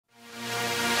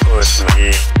push me,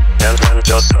 and then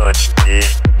just touch me,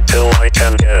 till I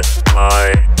can get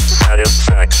my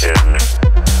satisfaction.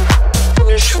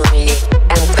 Push me,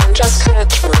 and then just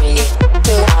touch me,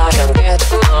 till I can get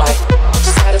my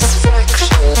satisfaction.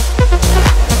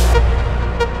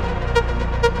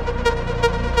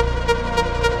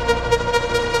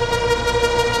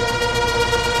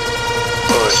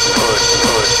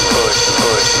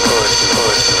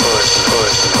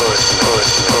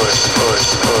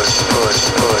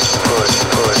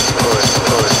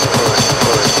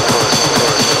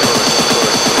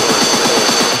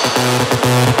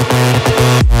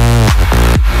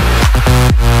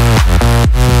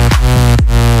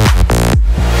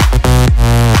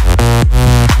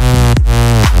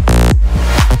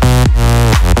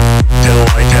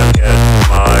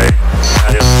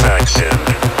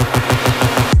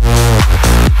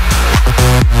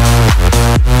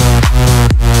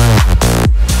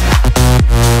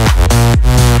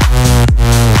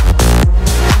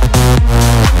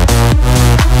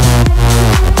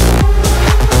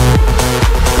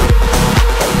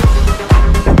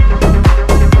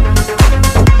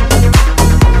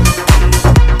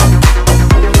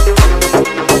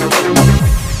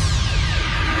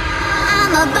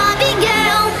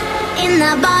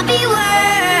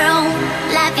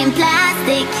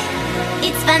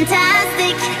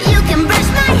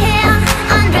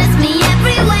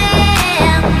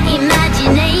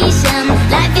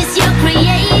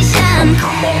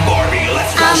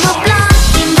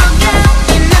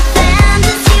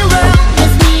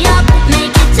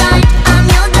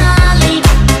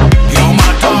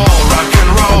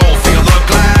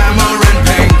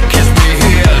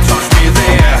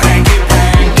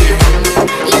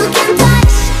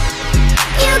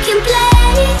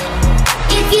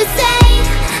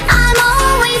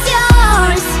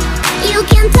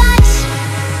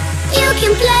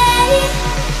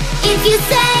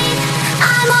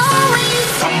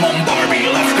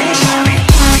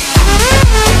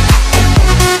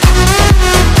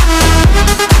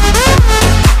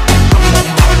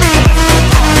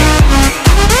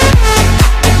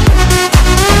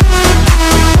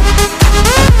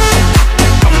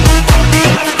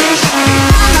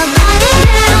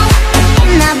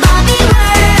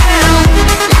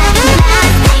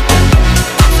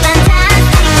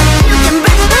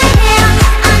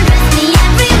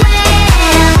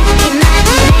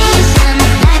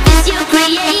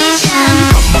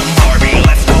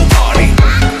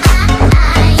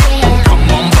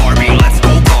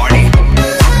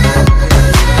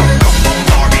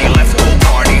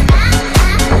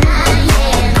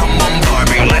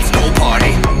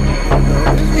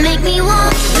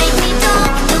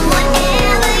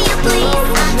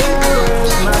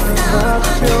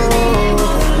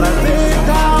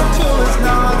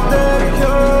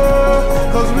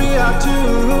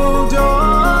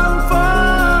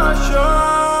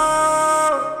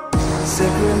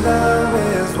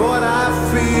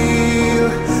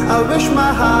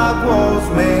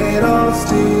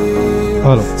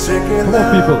 Hello. Come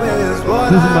on, people.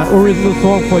 This is my original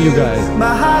song for you guys.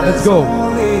 Let's go.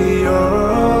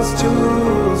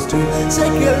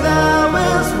 Sacred love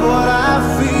is what I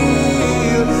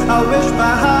feel. I wish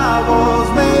my heart was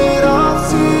made of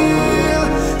steel.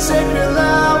 Sacred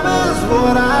love is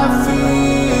what I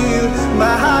feel.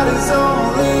 My heart is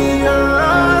only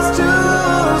yours to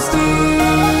steal.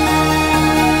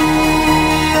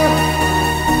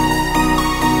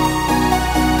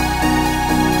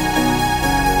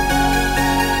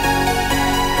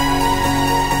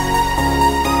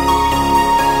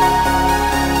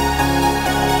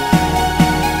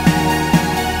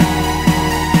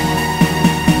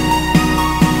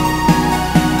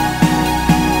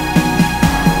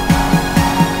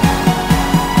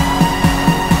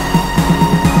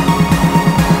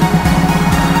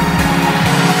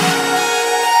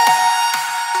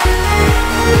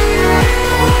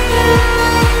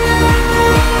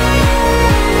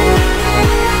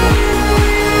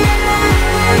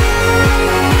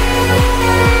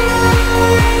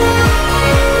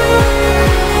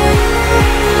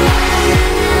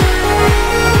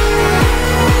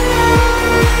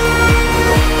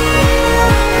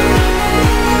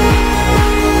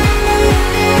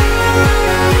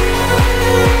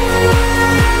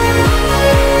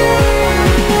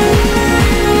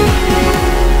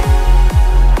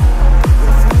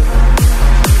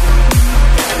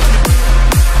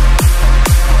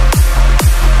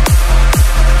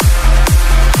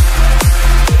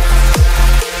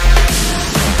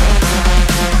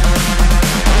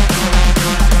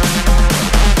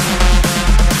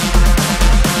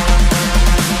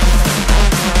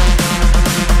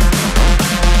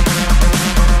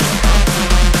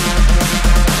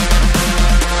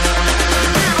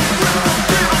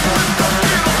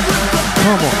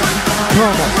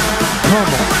 Come on, come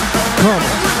on, come on.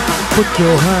 Put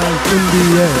your hands in the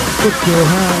air. Put your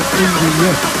hands in the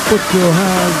air. Put your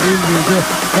hands in the air.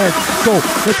 Let's go,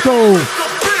 let's go.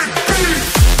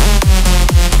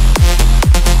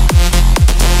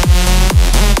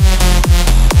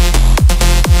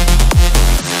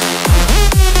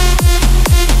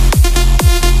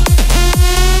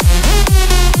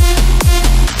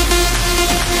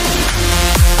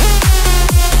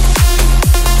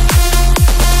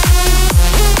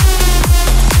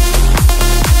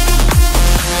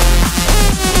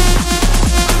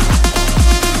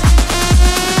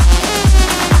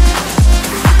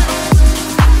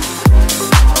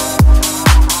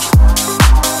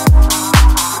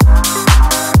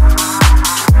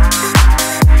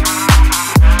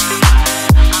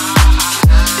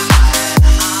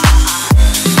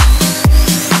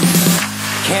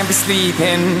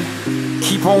 Sleeping,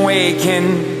 keep on waking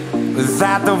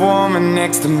without the woman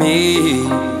next to me.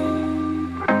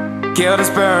 Guilt is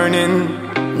burning,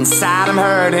 inside I'm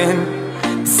hurting.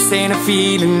 This ain't a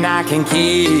feeling I can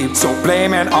keep. So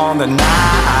blame it on the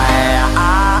night.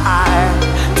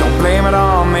 Don't blame it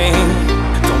on me.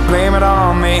 Don't blame it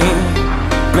on me.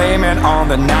 Blame it on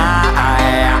the night.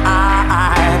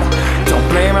 Don't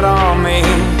blame it on me.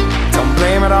 Don't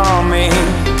blame it on me.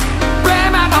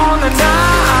 Blame it on the night.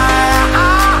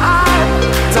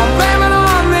 Don't blame it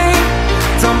on me.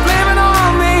 Don't blame it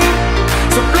on me.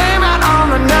 So blame it on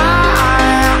the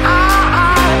night.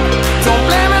 Don't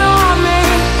blame it on me.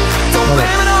 Don't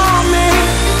blame it on me.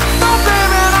 Don't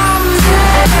blame it on me.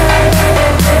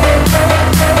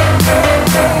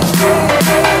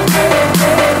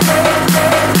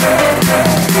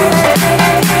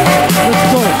 Let's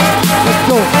go, let's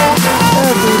go.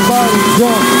 Everybody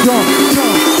jump, jump,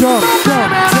 jump, jump,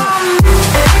 jump, jump.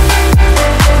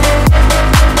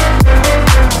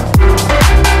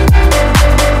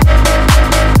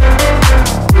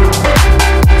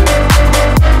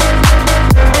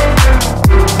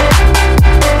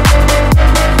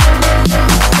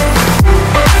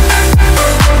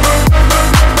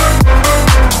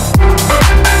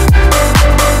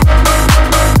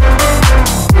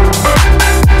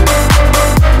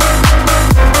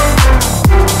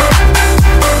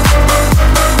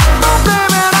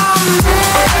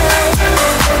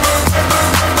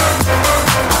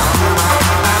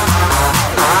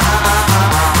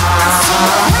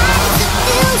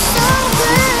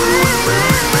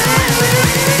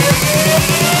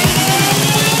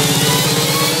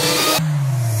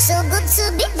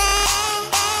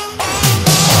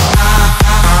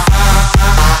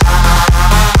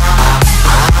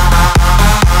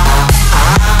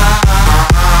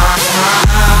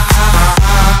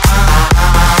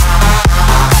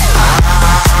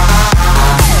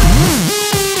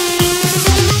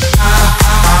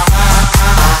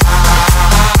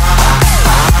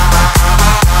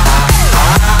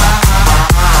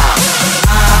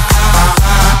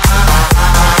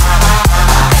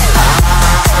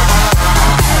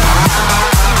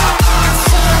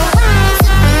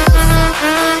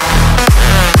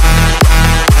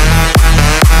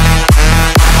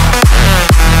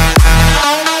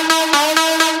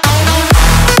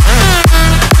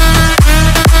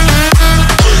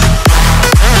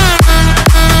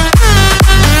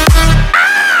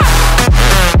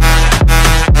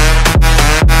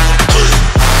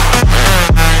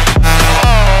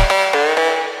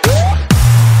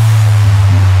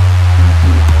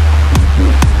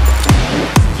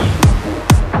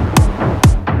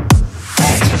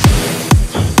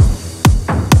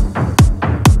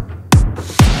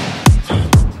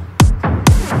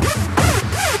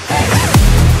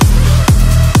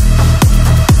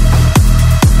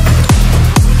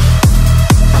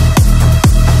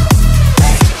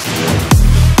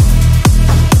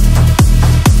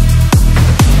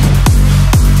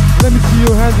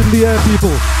 In the air,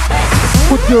 people.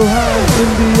 Put your hands in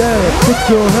the air. Put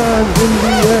your hands in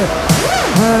the air.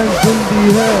 Hands in the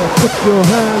air. Put your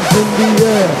hands in the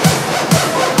air.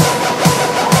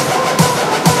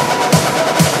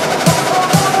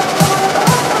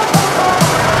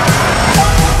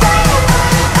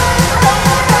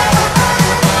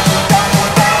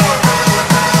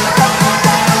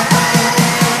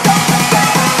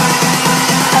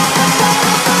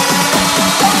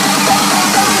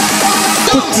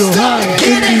 Put your hands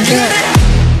in the air.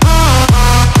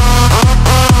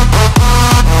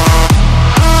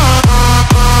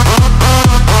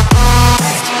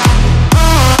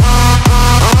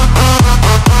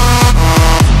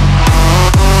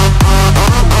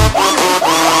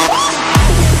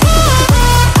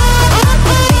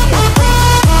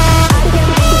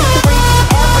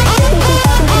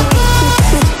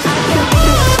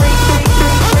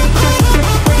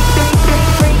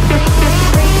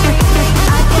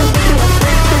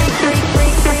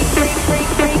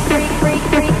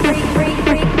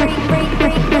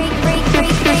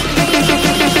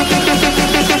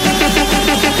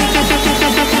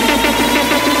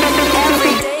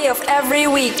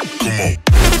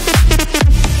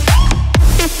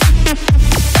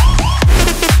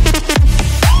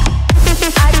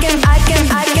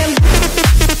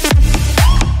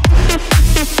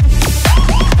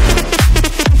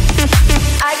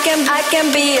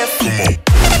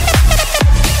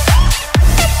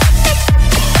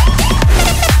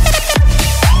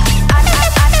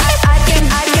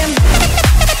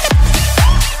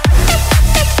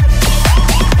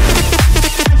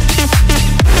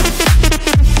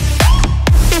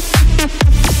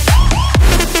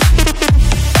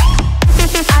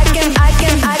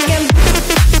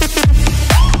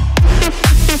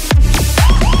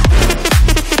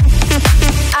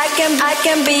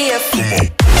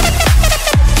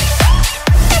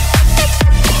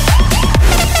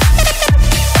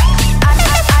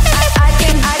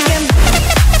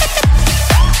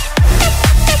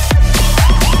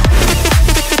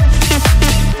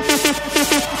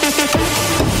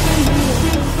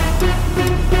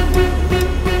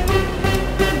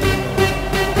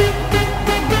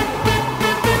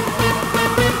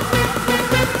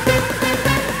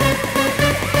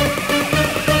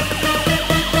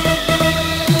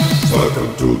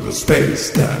 Welcome to the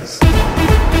Space Dance.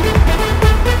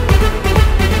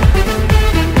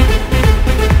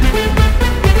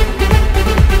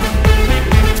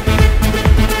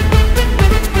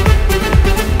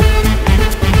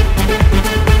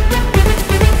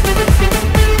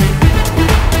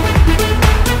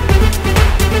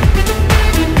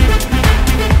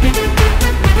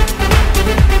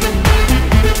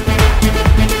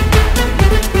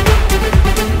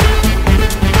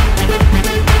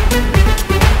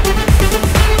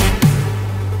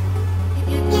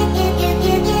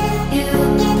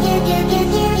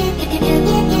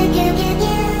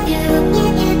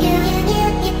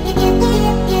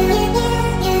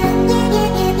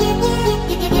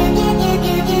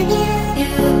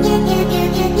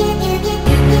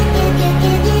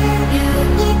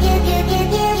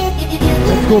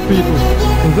 Let's go, people.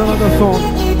 There's another song,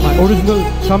 my original,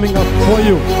 coming up for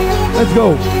you. Let's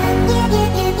go.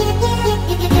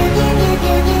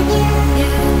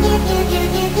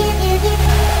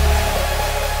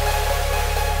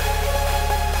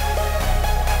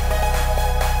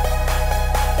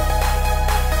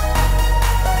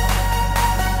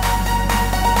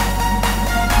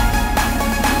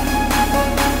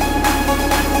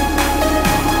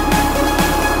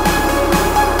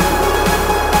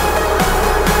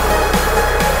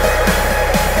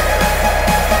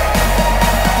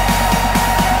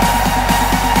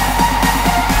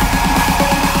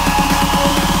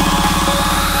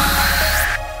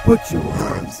 Put your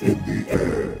hands in the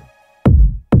air.